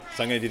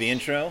So I'm going to do the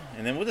intro,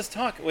 and then we'll just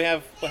talk.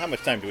 How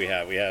much time do we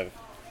have? We have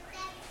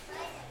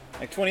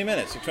like 20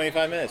 minutes,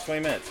 25 minutes, 20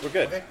 minutes. We're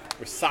good. Okay.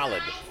 We're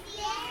solid.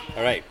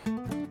 All right.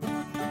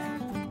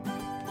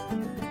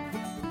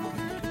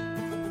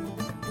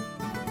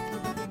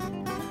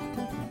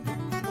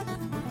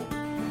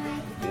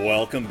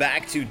 Welcome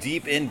back to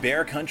Deep in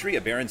Bear Country,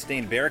 a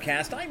Berenstain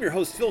Bearcast. I'm your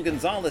host, Phil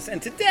Gonzalez, and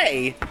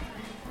today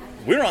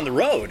we're on the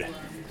road.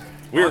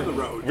 We're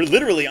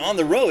literally on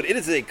the road. It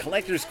is a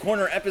Collector's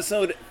Corner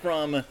episode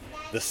from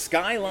the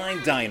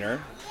Skyline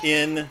Diner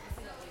in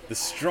the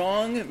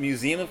Strong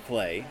Museum of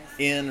Play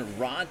in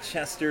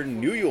Rochester,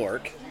 New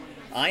York.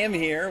 I am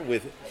here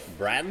with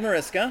Brad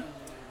Mariska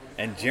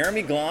and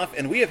Jeremy Gloff,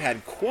 and we have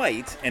had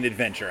quite an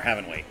adventure,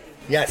 haven't we?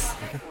 Yes.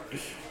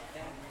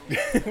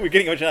 We're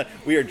getting much out.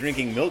 We are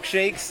drinking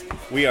milkshakes.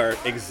 We are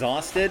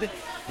exhausted.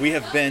 We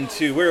have been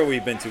to, where have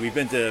we been to? We've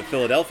been to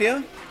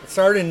Philadelphia. I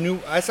started in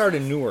Newark.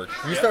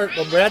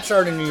 Brad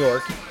started in New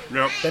York.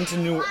 Yep. Then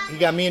he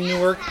got me in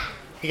Newark.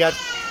 He got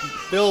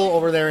Bill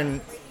over there in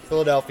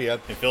Philadelphia.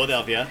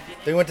 Then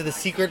we went to the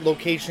secret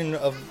location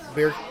of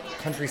Bear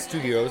Country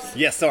Studios.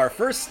 Yes, so our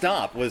first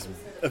stop was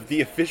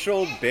the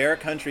official Bear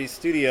Country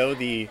Studio,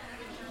 the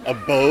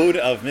abode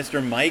of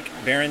Mr. Mike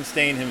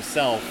Berenstain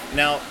himself.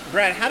 Now,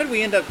 Brad, how did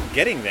we end up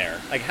getting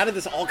there? Like, how did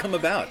this all come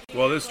about?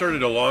 Well, this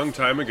started a long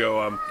time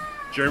ago.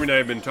 Jeremy and I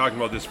have been talking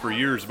about this for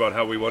years, about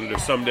how we wanted to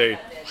someday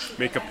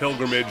make a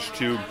pilgrimage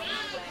to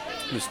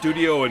the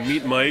studio and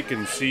meet Mike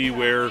and see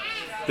where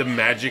the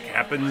magic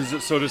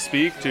happens, so to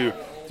speak, to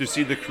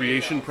see the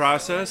creation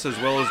process, as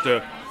well as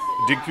to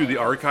dig through the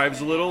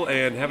archives a little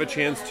and have a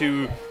chance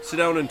to sit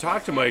down and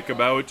talk to Mike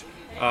about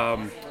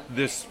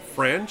this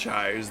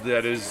franchise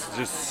that is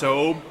just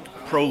so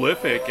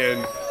prolific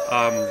and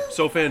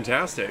so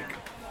fantastic.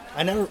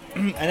 I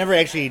never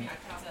actually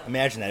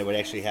imagined that it would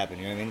actually happen.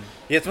 You know what I mean?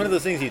 Yeah, it's one of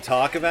those things you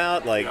talk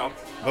about, like, Yeah.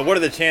 But what are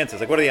the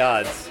chances? Like, what are the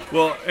odds?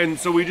 Well, and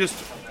so I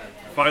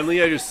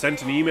just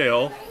sent an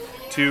email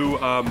to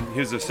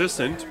his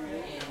assistant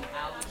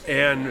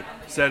and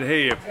said,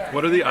 hey,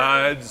 what are the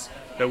odds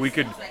that we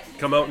could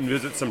come out and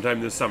visit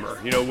sometime this summer?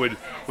 You know,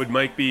 would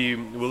Mike be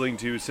willing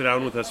to sit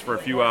down with us for a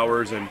few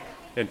hours and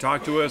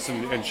talk to us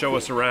and show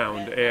us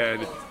around?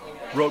 And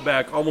wrote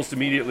back almost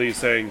immediately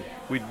saying,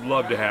 we'd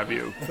love to have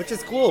you. Which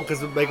is cool,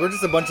 because we're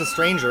just a bunch of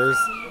strangers,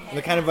 and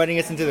they're kind of inviting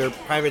us into their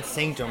private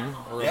sanctum.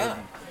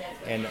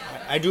 And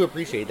I do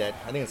appreciate that.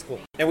 I think it's cool.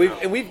 And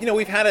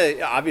we've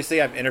had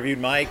obviously I've interviewed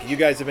Mike. You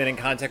guys have been in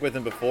contact with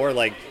him before,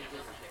 like,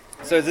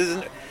 so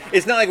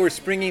it's not like we're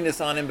springing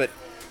this on him, but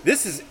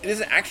this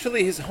is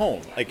actually his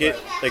home. Like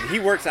he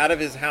works out of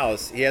his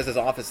house. He has his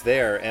office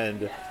there,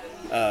 and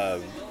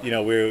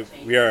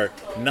we are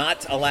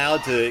not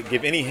allowed to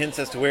give any hints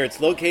as to where it's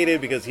located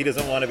because he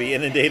doesn't want to be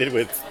inundated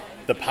with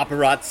the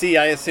paparazzi,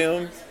 I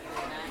assume.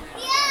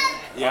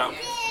 Yeah.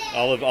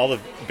 All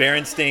of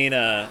Berenstain.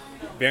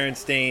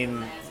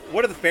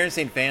 What are the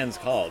Berenstain fans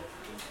called?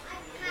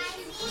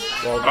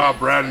 Well,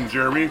 Brad and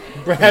Jeremy.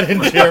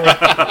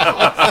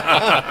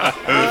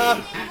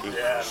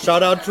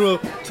 Shout out to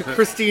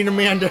Christine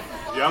Amanda.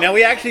 Yep. Now,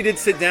 we actually did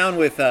sit down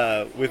with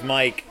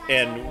Mike,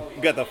 and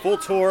we got the full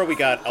tour. We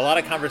got a lot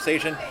of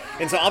conversation,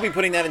 and so I'll be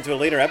putting that into a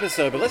later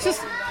episode. But let's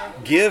just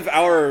give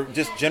our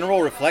just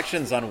general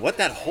reflections on what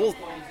that whole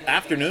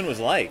afternoon was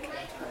like,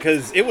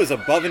 because it was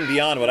above and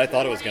beyond what I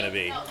thought it was going to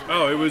be.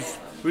 Oh, it was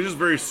just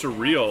very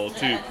surreal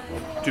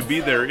to be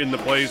there in the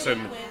place, and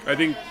I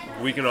think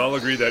we can all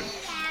agree that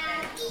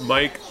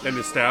Mike and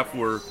his staff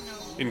were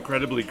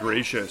incredibly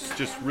gracious,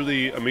 just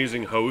really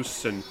amazing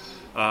hosts, and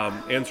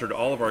answered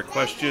all of our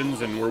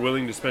questions and were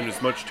willing to spend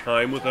as much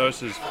time with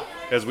us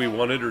as we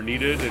wanted or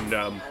needed, and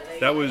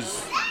that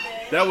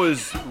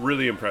was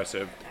really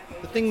impressive.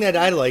 The thing that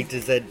I liked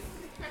is that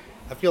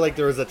I feel like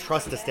there was a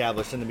trust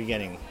established in the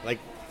beginning. Like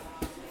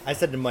I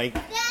said to Mike,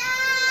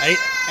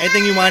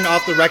 anything you want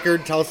off the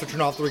record, tell us to turn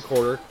off the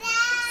recorder.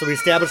 So we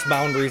established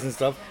boundaries and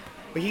stuff,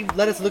 but he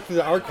let us look through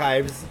the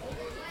archives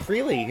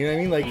freely. You know what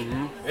I mean? Like,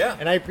 Yeah.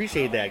 And I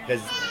appreciate that,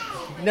 because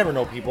you never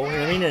know people. You know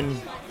what I mean?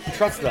 And he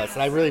trusted us,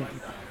 and I really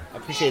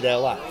appreciate that a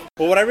lot.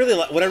 Well, what I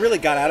really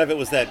got out of it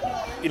was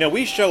that,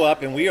 we show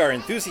up and we are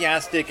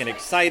enthusiastic and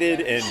excited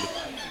and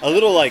a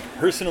little like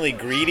personally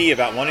greedy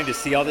about wanting to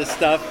see all this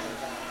stuff.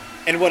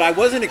 And what I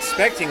wasn't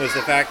expecting was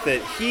the fact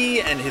that he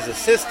and his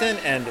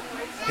assistant and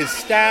his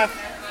staff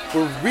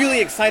were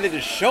really excited to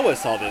show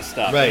us all this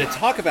stuff Right. and to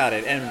talk about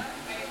it. And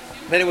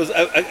that it was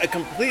a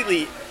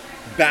completely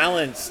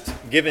balanced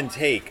give and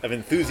take of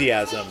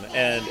enthusiasm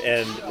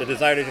and the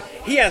desire to.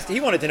 He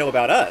wanted to know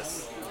about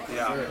us.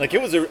 Yeah. Like,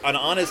 it was an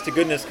honest to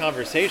goodness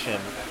conversation.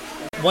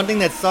 One thing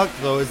that sucked,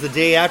 though, is the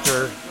day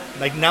after,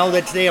 like now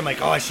that today, I'm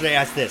like, oh, I should have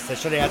asked this.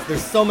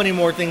 There's so many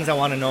more things I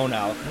want to know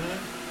now.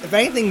 If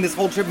anything, this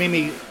whole trip made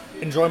me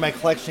enjoy my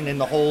collection and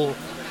the whole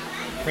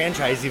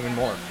franchise even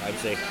more, I'd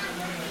say.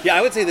 Yeah,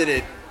 I would say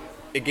that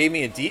it gave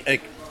me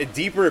a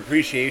deeper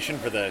appreciation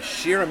for the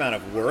sheer amount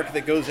of work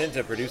that goes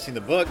into producing the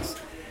books,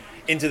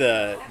 into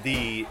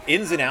the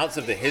ins and outs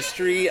of the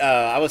history.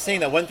 I was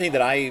saying that one thing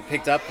that I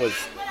picked up was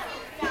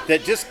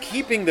that just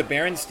keeping the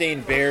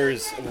Berenstain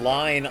Bears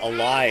line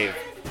alive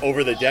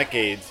over the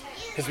decades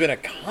has been a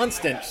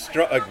constant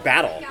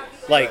battle.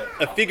 Like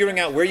figuring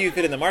out where you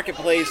fit in the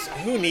marketplace,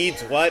 who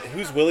needs what,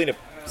 who's willing to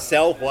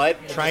sell what.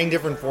 Trying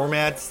different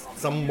formats.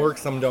 Some work,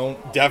 some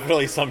don't.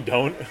 Definitely some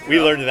don't. We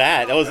learned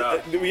that. That was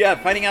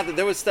finding out that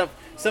there was stuff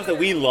that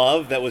we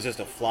love that was just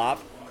a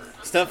flop.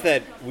 Stuff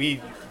that we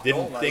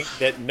didn't think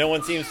that no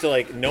one seems to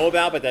like know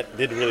about, but that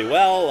did really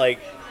well. Like,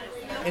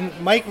 and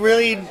Mike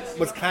really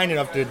was kind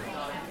enough to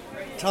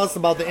tell us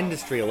about the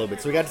industry a little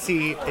bit, so we got to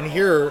see and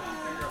hear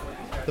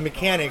the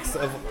mechanics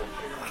of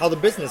how the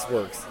business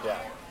works. Yeah.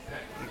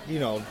 You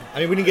know, I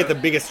mean, we didn't get the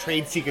biggest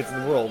trade secrets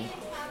in the world,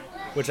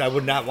 which I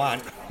would not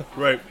want.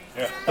 Right.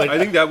 Yeah. But I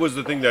think that was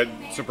the thing that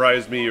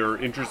surprised me or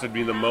interested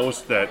me the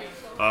most. That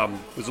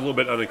was a little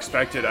bit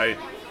unexpected. I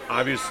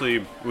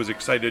obviously was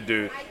excited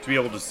to be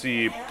able to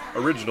see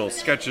original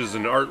sketches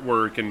and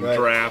artwork and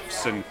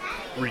drafts and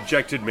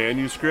rejected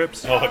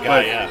manuscripts. Oh, God,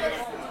 but,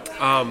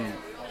 yeah.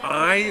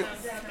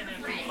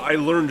 I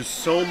learned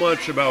so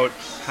much about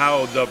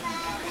how the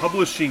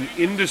publishing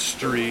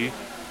industry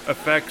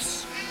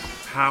affects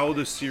how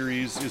the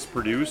series is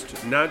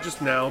produced, not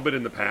just now, but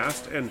in the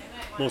past, and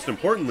most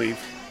importantly,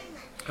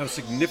 how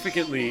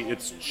significantly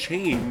it's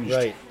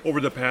changed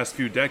over the past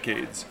few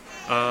decades.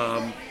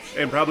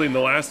 And probably in the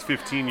last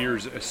 15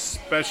 years,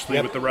 especially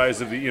with the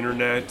rise of the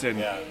internet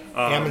and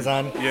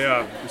Amazon.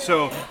 Yeah.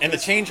 So and the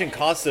change in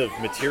costs of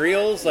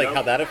materials, like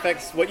how that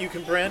affects what you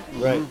can print.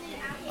 Right.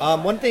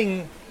 One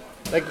thing,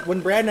 like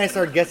when Brad and I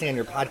started guessing on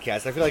your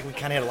podcast, I feel like we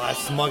kind of had a lot of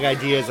smug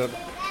ideas of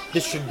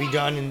this should be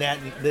done and that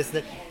and this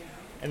that.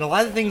 And a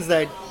lot of things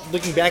that,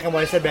 looking back on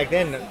what I said back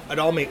then,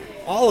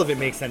 all of it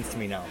makes sense to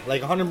me now.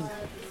 Like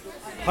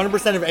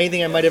 100% of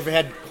anything I might have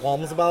had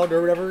qualms about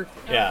or whatever.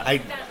 Yeah.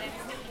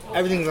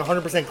 Everything's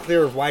 100%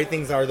 clear of why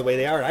things are the way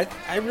they are.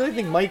 I really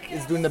think Mike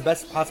is doing the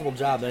best possible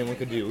job that anyone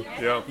could do.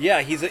 Yeah.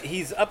 Yeah,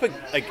 he's up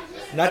like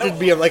not to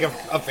be a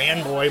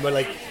fanboy, but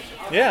like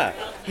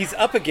he's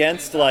up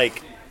against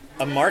like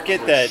a market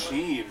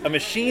a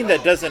machine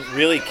that doesn't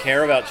really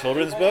care about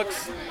children's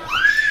books.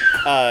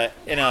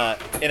 In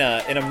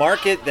a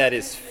market that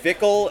is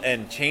fickle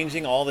and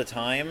changing all the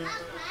time.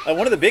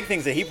 One of the big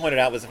things that he pointed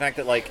out was the fact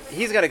that like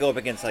he's got to go up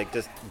against like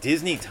just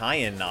Disney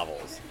tie-in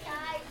novels,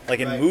 like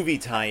in movie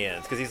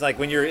tie-ins, because he's like,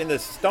 when you're in the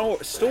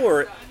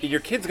store, your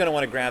kid's gonna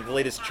want to grab the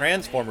latest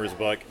Transformers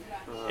book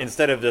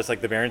instead of just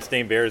like the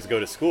Berenstain Bears Go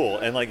to School,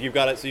 and like you've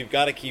got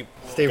to keep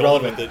stay going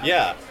relevant with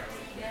it,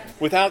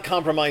 without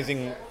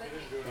compromising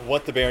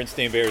what the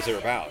Berenstain Bears are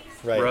about.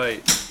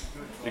 Right.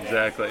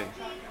 Exactly.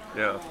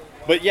 Yeah.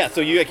 But yeah,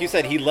 so like you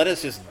said, he let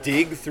us just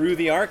dig through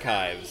the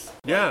archives.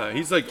 Yeah,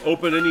 he's like,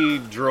 open any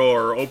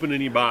drawer, open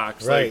any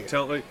box,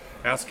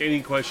 ask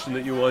any question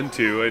that you want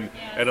to,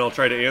 and I'll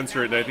try to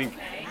answer it. And I think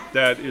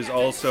that is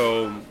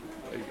also,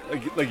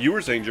 like you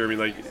were saying, Jeremy,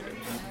 like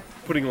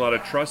putting a lot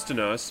of trust in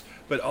us,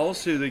 but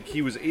also like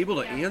he was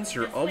able to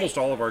answer almost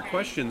all of our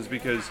questions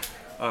because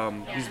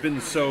he's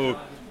been so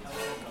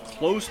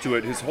close to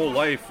it his whole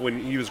life. When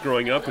he was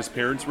growing up, his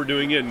parents were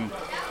doing it, and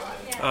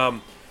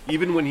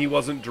even when he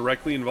wasn't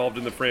directly involved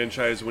in the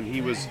franchise, when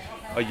he was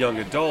a young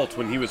adult,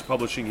 when he was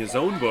publishing his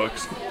own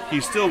books, he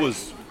still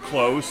was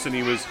close, and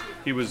he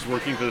was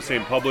working for the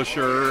same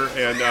publisher,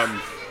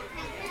 and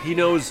he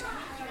knows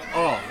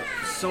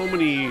so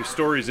many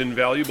stories,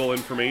 invaluable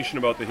information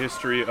about the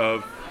history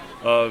of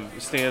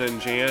Stan and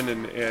Jan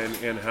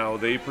and how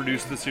they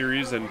produced the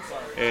series, and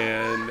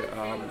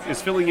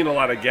is filling in a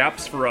lot of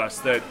gaps for us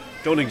that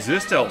don't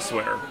exist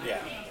elsewhere. Yeah.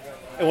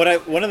 And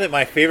one of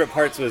my favorite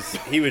parts was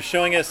he was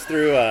showing us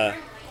through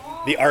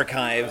the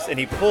archives, and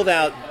he pulled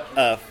out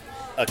a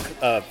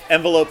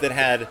envelope that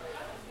had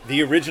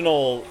the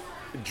original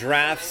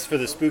drafts for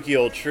the Spooky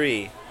Old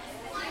Tree,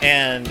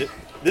 and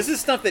this is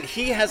stuff that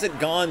he hasn't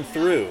gone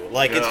through.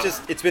 Like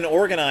it's been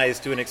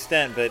organized to an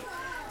extent, but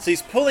so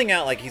he's pulling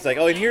out he's like,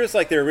 oh, and here's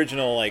like their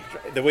original,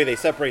 like the way they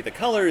separate the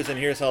colors, and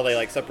here's how they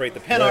like separate the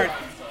pen art.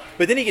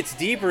 But then he gets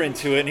deeper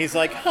into it, and he's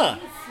like,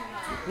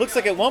 looks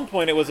like at one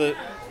point it was a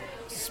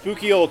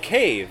spooky old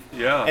cave.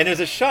 Yeah. And there's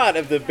a shot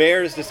of the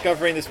bears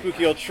discovering the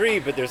spooky old tree,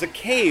 but there's a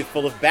cave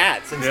full of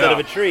bats instead of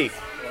a tree.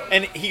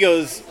 And he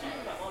goes,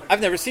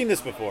 I've never seen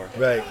this before.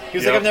 Right. He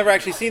was like, I've never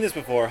actually seen this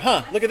before.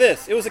 Look at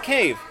this. It was a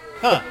cave.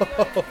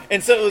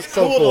 And so it was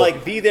cool to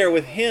like be there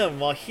with him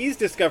while he's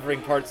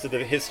discovering parts of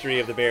the history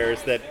of the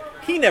bears that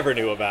he never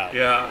knew about.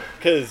 Yeah.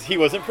 Because he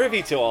wasn't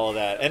privy to all of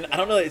that. And I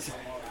don't know,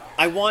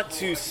 I want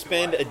to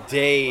spend a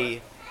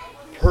day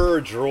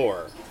per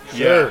drawer.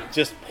 Sure.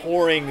 Just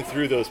pouring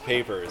through those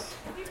papers.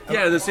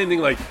 Yeah, the same thing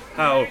like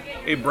how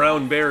a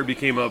brown bear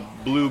became a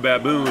blue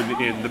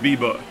baboon in the Bee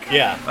Book.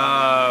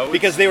 Yeah.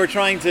 Because they were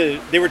trying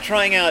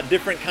out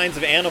different kinds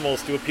of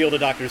animals to appeal to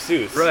Dr.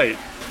 Seuss. Right.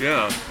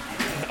 Yeah.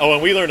 Oh,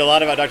 and we learned a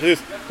lot about Dr.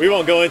 Seuss. We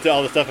won't go into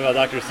all the stuff about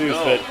Dr.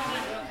 Seuss, but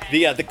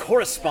the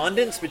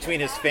correspondence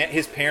between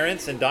his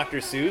parents and Dr.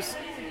 Seuss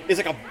is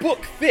like a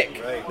book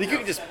thick. Right. Like you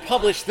could just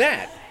publish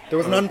that. There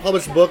was an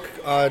unpublished book.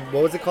 What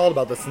was it called?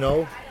 About the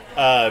snow.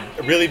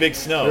 Really Big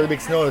Snow. Really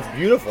Big Snow. It's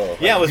beautiful.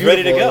 Yeah, it was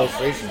ready to go.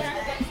 Illustrations.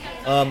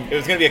 It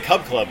was going to be a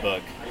Cub Club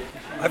book.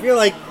 I feel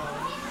like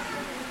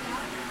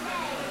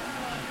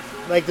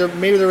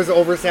maybe there was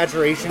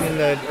oversaturation in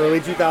the early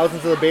 2000s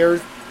of the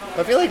Bears. But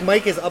I feel like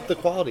Mike has upped the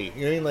quality.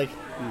 You know what I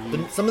mean?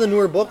 Like some of the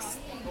newer books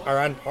are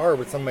on par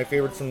with some of my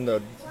favorites from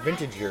the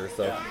vintage years.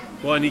 So. Yeah.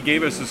 Well, and he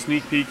gave us a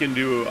sneak peek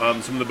into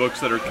some of the books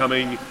that are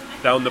coming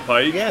down the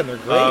pike. Yeah, they're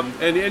great.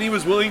 And he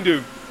was willing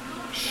to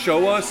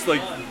show us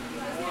like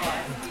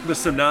the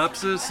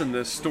synopsis and the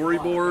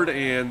storyboard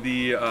and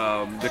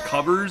the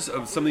covers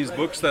of some of these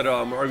books that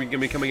are going to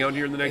be coming out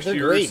here in the next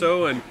year great. or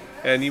so.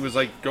 And he was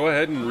like, go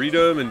ahead and read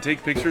them and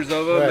take pictures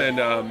of them. Right.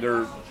 And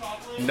they're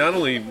not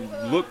only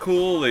look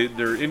cool,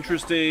 they're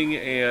interesting,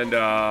 and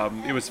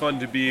it was fun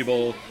to be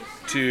able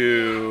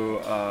to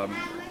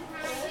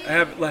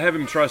have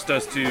him trust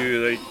us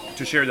to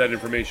share that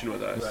information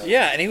with us.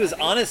 Yeah, and he was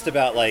honest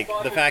about like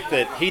the fact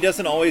that he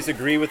doesn't always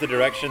agree with the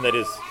direction that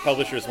his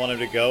publishers want him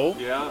to go.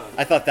 Yeah.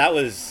 I thought that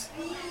was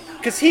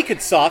because he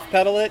could soft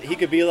pedal it. He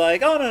could be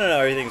like, "Oh no,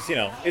 everything's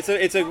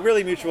it's a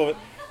really mutual."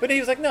 But he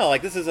was like, "No,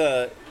 like this is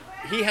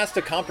he has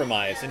to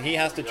compromise and he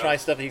has to try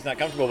stuff that he's not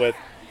comfortable with."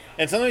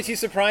 And sometimes he's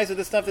surprised with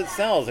the stuff that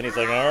sells, and he's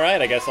like, "All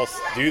right, I guess I'll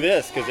do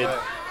this," because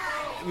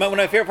one of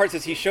my favorite parts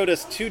is he showed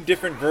us two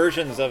different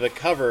versions of a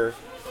cover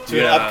to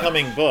an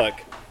upcoming book.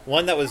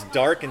 One that was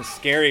dark and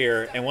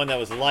scarier, and one that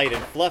was light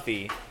and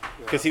fluffy.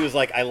 Because he was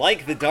like, I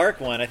like the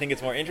dark one. I think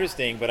it's more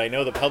interesting, but I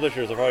know the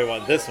publishers will probably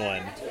want this one.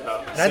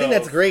 And I think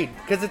that's great,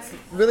 because it's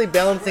really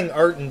balancing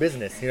art and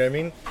business. You know what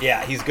I mean?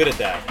 Yeah, he's good at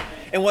that.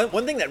 And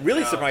one thing that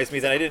really surprised me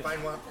that I didn't...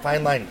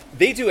 Fine line.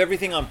 They do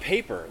everything on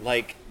paper.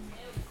 Like,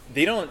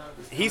 they don't...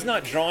 He's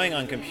not drawing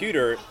on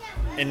computer,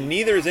 and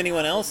neither is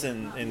anyone else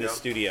in this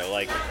studio.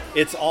 Like,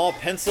 it's all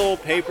pencil,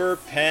 paper,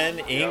 pen,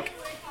 ink.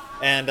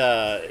 And,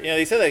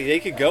 they said that they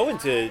could go and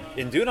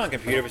do it on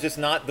computer, but it's just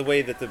not the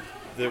way that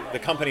the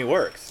company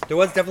works. There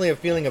was definitely a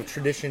feeling of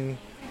tradition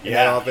in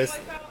that office.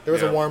 There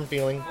was a warm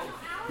feeling.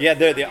 Yeah,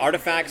 the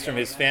artifacts from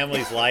his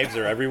family's lives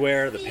are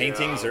everywhere. The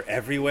paintings are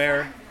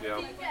everywhere.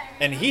 Yeah.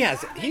 And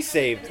they've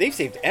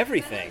saved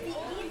everything.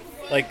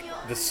 Like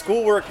the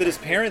schoolwork that his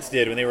parents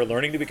did when they were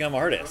learning to become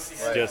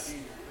artists. Right.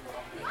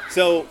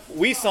 So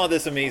we saw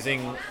this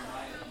amazing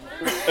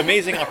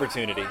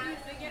opportunity.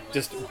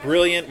 Just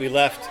brilliant. We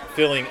left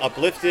feeling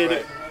uplifted.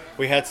 Right.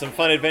 We had some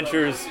fun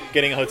adventures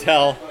getting a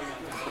hotel.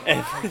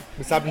 And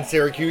We stopped in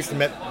Syracuse and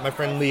met my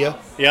friend Leah.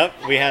 yep,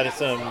 we had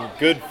some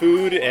good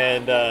food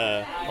and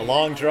a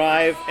long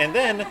drive. And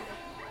then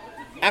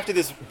after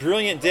this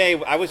brilliant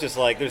day, I was just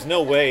like, there's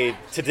no way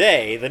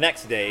today, the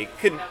next day,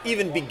 could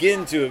even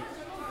begin to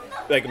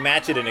like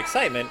match it in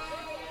excitement.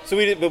 So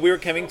we were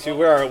coming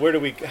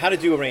to how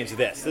did you arrange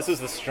this? This is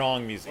the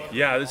Strong Museum.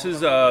 Yeah, this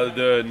is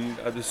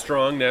the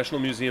Strong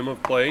National Museum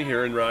of Play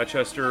here in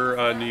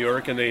Rochester, New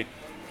York, and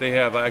they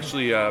have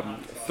actually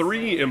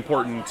 3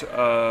 important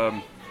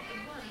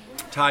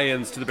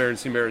tie-ins to the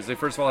Berenstain Bears. They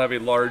first of all have a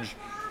large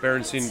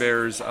Berenstain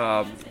Bears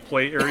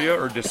play area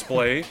or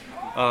display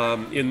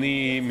in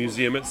the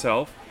museum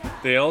itself.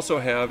 They also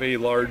have a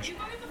large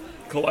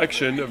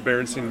collection of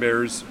Berenstain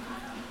Bears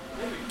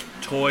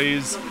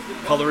toys,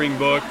 coloring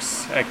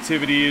books,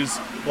 activities,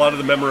 a lot of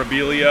the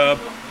memorabilia,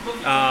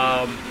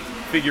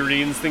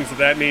 figurines, things of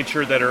that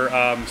nature that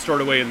are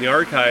stored away in the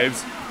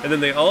archives. And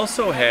then they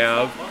also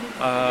have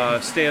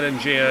Stan and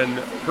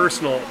Jan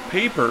personal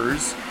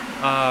papers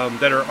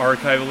that are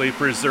archivally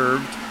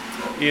preserved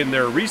in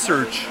their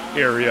research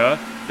area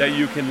that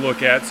you can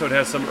look at. So it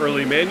has some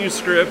early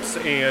manuscripts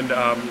and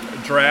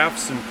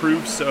drafts and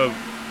proofs of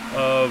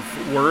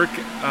work.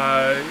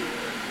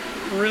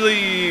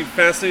 Really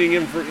fascinating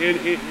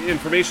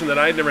information that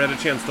I'd never had a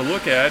chance to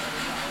look at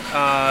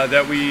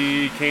that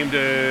we came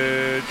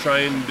to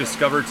try and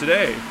discover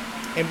today.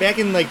 And back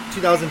in like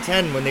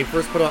 2010, when they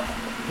first put up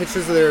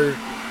pictures of their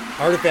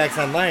artifacts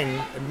online,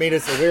 it made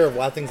us aware of a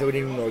lot of things that we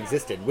didn't even know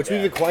existed, which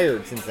we've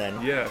acquired since then.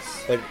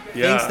 Yes. But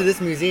thanks to this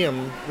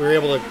museum, we were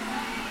able to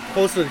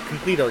closer to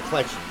complete our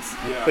collections.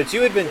 Yeah. But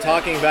you had been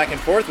talking back and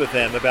forth with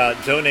them about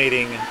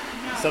donating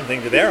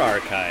something to their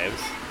archives.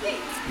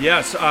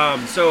 Yes,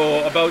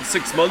 so about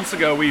 6 months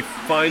ago, we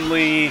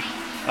finally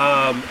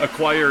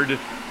acquired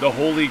the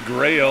holy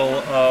grail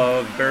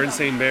of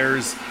Berenstain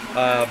Bears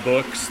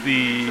books,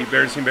 the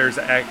Berenstain Bears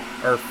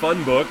our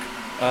Fun book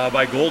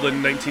by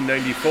Golden,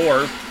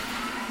 1994.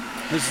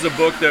 This is a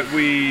book that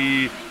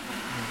we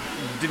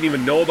didn't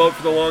even know about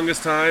for the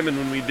longest time, and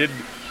when we did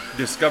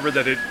discover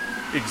that it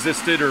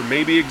existed or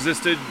maybe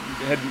existed,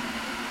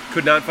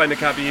 could not find a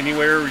copy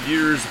anywhere.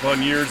 Years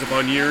upon years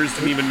upon years,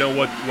 didn't even know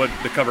what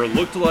the cover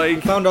looked like.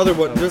 We found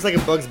there's like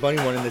a Bugs Bunny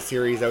one in the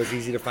series that was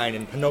easy to find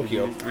in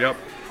Pinocchio. Yep.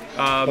 we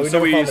So never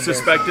we found the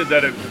suspected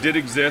that it did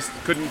exist.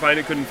 Couldn't find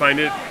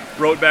it.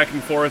 Wrote back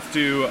and forth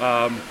to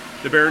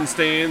the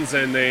Berenstains,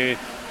 and they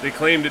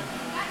claimed it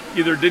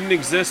either didn't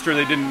exist or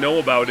they didn't know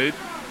about it.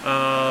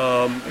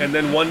 And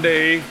then one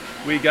day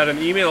we got an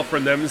email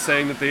from them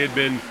saying that they had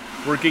been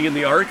working in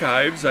the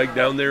archives, like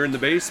down there in the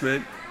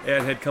basement,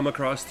 and had come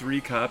across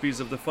 3 copies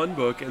of the Fun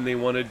book, and they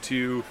wanted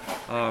to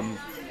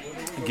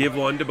give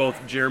one to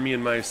both Jeremy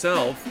and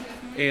myself.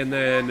 And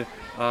then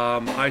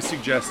I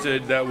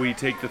suggested that we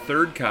take the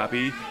third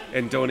copy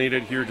and donate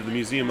it here to the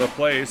Museum of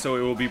Play, so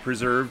it will be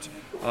preserved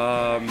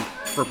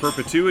for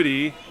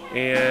perpetuity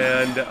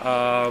and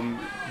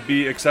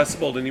be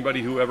accessible to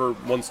anybody who ever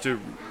wants to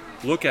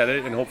look at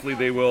it, and hopefully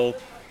they will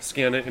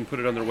scan it and put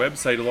it on their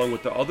website along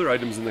with the other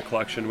items in the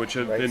collection, which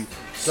have been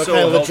so kind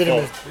of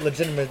helpful.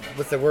 legitimate.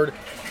 What's the word?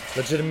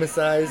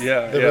 Legitimize the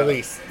yeah,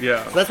 release.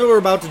 Yeah. So that's what we're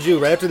about to do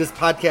right after this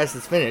podcast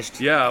is finished.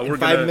 Yeah, in we're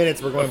 5 gonna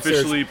minutes. We're going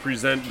officially upstairs.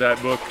 present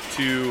that book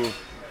to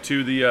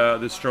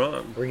the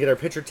Strong. We're gonna get our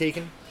picture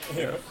taken.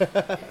 Yeah.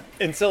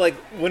 And so, like,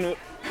 when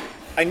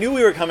I knew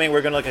we were coming, we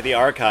were going to look at the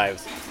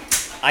archives.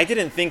 I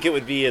didn't think it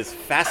would be as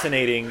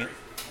fascinating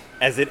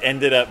as it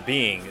ended up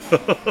being.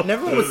 And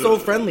everyone was so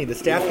friendly. The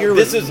staff here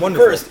This was is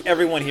wonderful. first.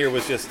 Everyone here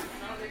was just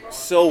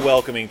so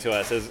welcoming to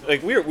us. As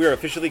like we're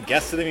officially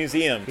guests of the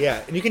museum.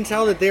 Yeah, and you can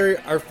tell that they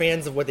are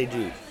fans of what they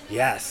do.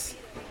 Yes,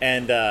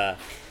 and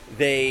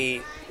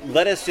they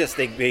let us just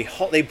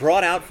they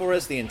brought out for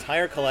us the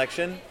entire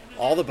collection,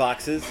 all the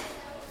boxes,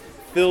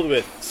 filled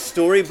with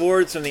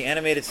storyboards from the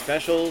animated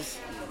specials,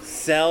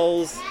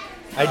 cells,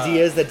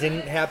 Ideas that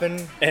didn't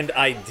happen. and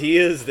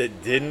ideas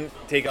that didn't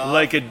take off.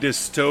 Like a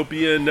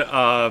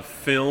dystopian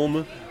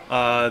film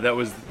that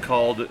was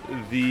called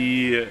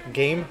The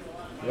Game,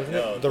 wasn't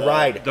No, it? The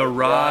Ride. The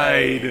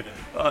Ride.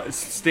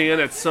 Stan,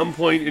 at some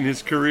point in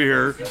his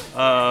career,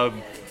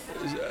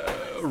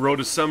 wrote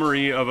a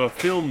summary of a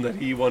film that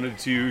he wanted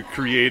to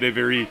create, a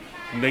very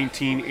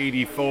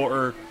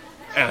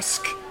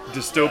 1984-esque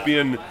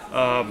dystopian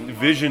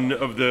vision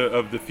of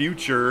the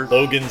future.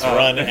 Logan's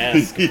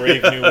Run-esque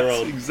Brave New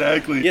World.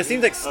 Exactly. Yeah, it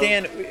seems like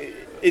Stan.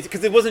 It's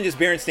because it wasn't just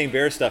Berenstain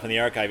Bears stuff in the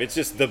archive. It's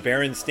just the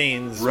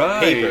Berenstain's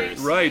papers.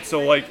 Right. So,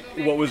 like,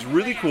 what was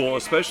really cool,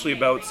 especially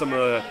about some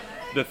of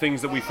the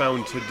things that we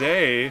found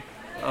today,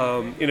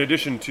 in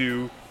addition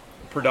to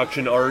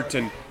production art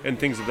and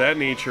things of that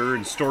nature,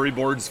 and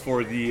storyboards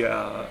for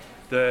the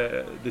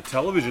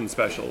television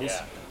specials.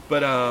 Yeah.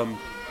 But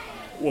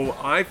what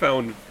I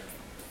found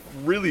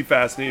really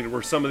fascinating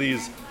were some of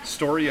these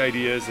story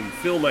ideas and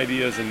film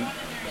ideas and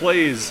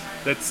plays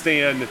that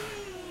Stan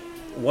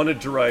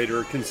wanted to write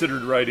or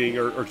considered writing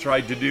or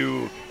tried to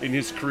do in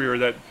his career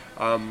that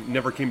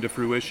never came to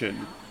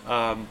fruition.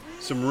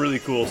 Some really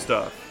cool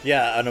stuff.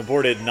 Yeah, an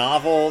aborted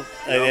novel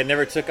that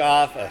never took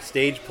off, a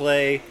stage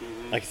play.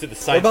 Like I said, the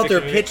What science about their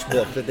fiction pitch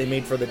book that they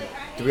made for the?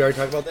 Did we already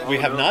talk about that? We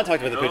have not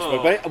talked about the pitch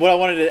book, but what I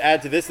wanted to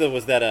add to this though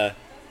was that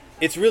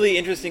it's really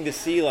interesting to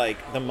see like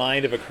the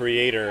mind of a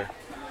creator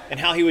and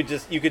how he would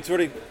you could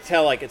sort of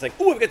tell like it's like,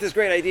 oh, I've got this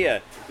great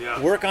idea.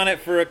 Yeah. Work on it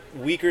for a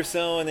week or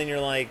so, and then you're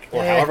like,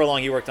 or Yeah. however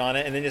long you worked on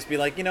it, and then just be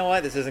like, you know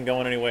what, this isn't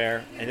going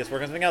anywhere, and just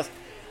work on something else.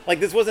 Like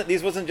these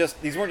weren't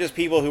just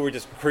people who were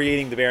just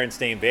creating the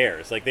Berenstain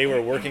Bears. Like they were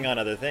working on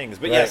other things.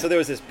 But yeah, Right. so there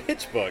was this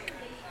pitch book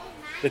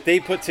that they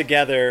put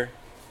together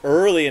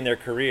early in their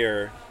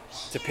career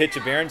to pitch a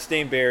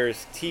Berenstain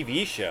Bears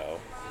TV show.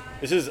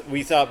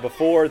 We saw it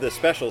before the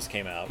specials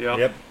came out. Yeah.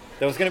 Yep.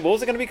 What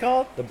was it gonna be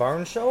called? The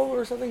Barn Show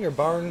or something, or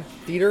Barn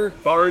Theater.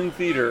 Barn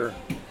Theater.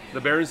 The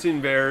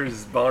Berenstain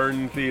Bears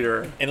Barn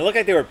Theater. And it looked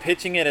like they were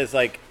pitching it as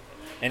like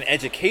an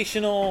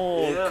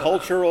educational, Yeah.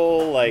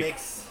 cultural, like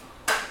Mix.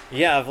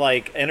 of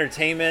like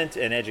entertainment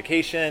and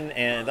education,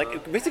 and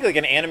like basically like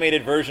an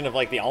animated version of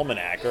like the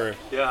almanac or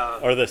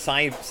the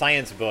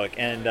science book.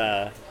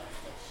 And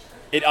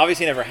it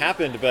obviously never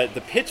happened, but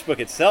the pitch book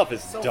itself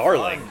is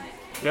darling.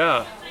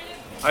 Yeah.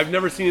 I've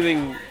never seen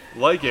anything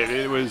like it.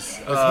 It was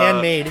It was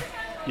handmade.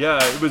 Yeah,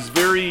 it was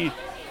very,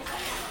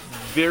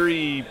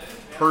 very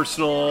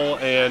personal,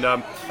 and I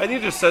think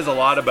it just says a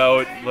lot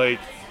about like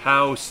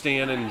how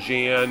Stan and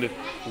Jan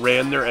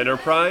ran their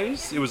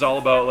enterprise. It was all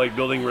about like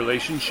building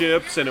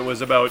relationships, and it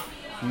was about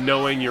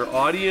knowing your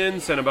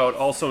audience, and about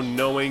also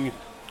knowing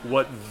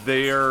what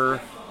the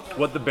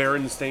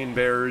Berenstain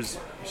Bears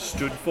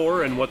stood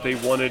for and what they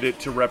wanted it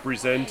to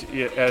represent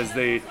as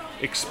they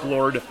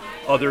explored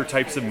other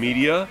types of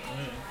media.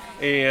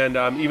 And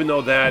even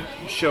though that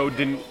show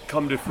didn't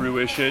come to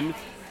fruition,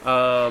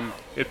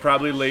 it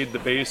probably laid the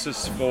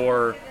basis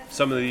for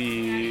some of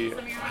the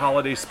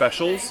holiday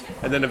specials.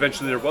 And then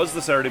eventually there was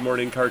the Saturday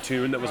morning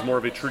cartoon that was more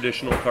of a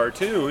traditional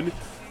cartoon.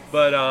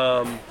 But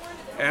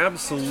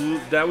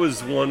that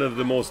was one of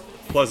the most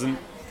pleasant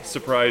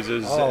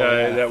surprises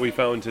that we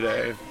found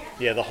today.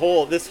 Yeah,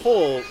 this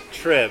whole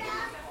trip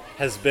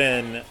has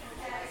been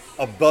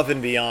above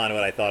and beyond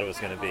what I thought it was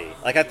going to be.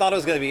 Like I thought it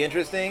was going to be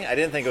interesting. I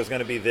didn't think it was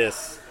going to be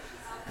this.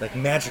 Like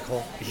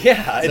magical.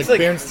 Yeah, It's like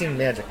Berenstain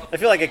magic. I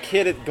feel like a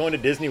kid going to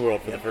Disney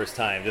World for the first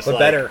time. Just But like,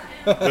 better.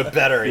 But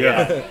better,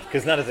 yeah. Yeah.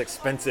 Because not as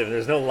expensive.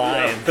 There's no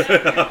lines.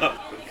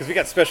 Because we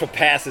got special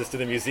passes to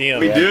the museum.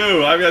 We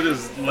do. I've got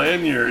this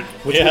lanyard.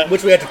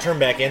 Which we have to turn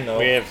back in though.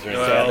 We have to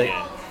Well, sadly.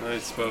 I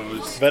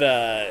suppose. But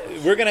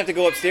we're going to have to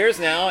go upstairs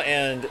now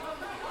and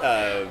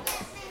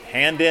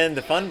hand in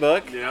the fun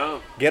book, Yeah.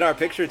 get our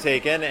picture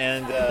taken,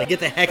 and Get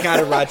the heck out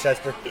of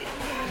Rochester.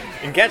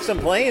 catch some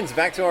planes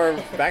back to our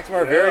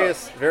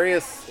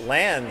various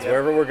lands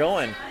wherever we're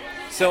going.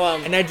 So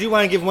And I do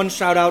want to give one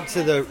shout out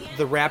to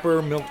the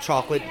rapper Milk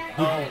Chocolate,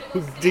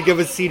 who did give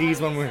us CDs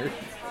when we were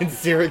in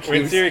Syracuse. we're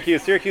in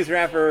Syracuse. Syracuse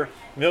rapper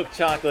Milk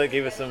Chocolate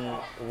gave us some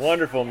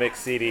wonderful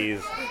mixed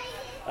CDs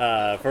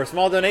for a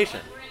small donation.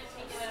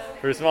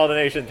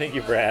 Thank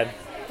you, Brad.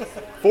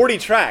 40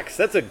 tracks.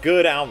 That's a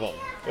good album.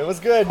 It was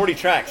good. 40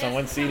 tracks on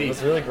one CD. It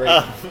was really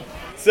great.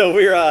 So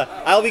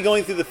I'll be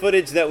going through the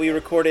footage that we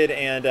recorded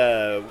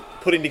and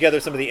putting together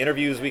some of the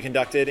interviews we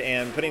conducted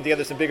and putting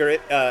together some bigger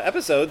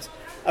episodes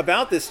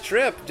about this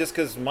trip, just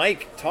because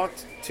Mike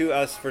talked to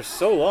us for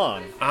so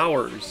long.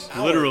 Hours.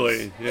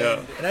 Literally, yeah.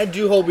 And I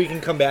do hope we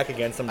can come back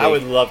again someday. I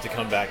would love to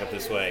come back up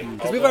this way.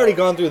 Because we've already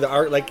gone through the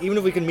art. Like, even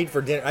if we can meet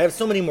for dinner, I have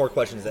so many more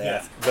questions to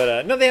ask.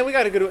 But no, we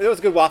got there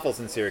was good waffles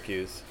in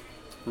Syracuse.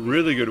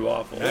 Really good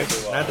waffles.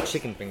 Not the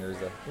chicken fingers,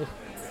 though.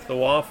 The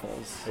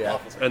waffles. Yeah.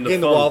 And the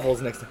Getting the funk.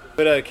 waffles next time.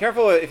 But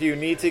careful if you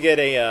need to get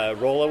a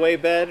roll-away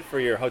bed for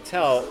your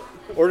hotel,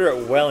 order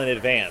it well in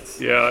advance.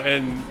 Yeah,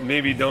 and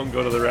maybe don't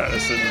go to the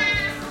Radisson.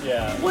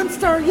 Yeah.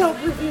 1-star Yelp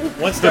review.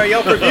 1-star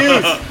Yelp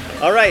reviews.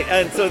 All right,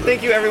 and so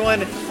thank you,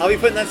 everyone. I'll be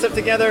putting that stuff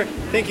together.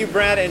 Thank you,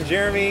 Brad and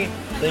Jeremy.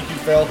 Thank you,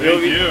 Phil.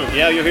 Thank you.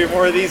 Yeah, you'll hear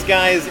more of these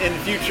guys in the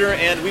future,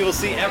 and we will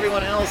see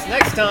everyone else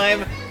next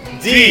time.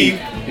 Deep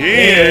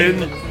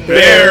In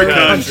Bear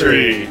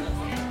Country.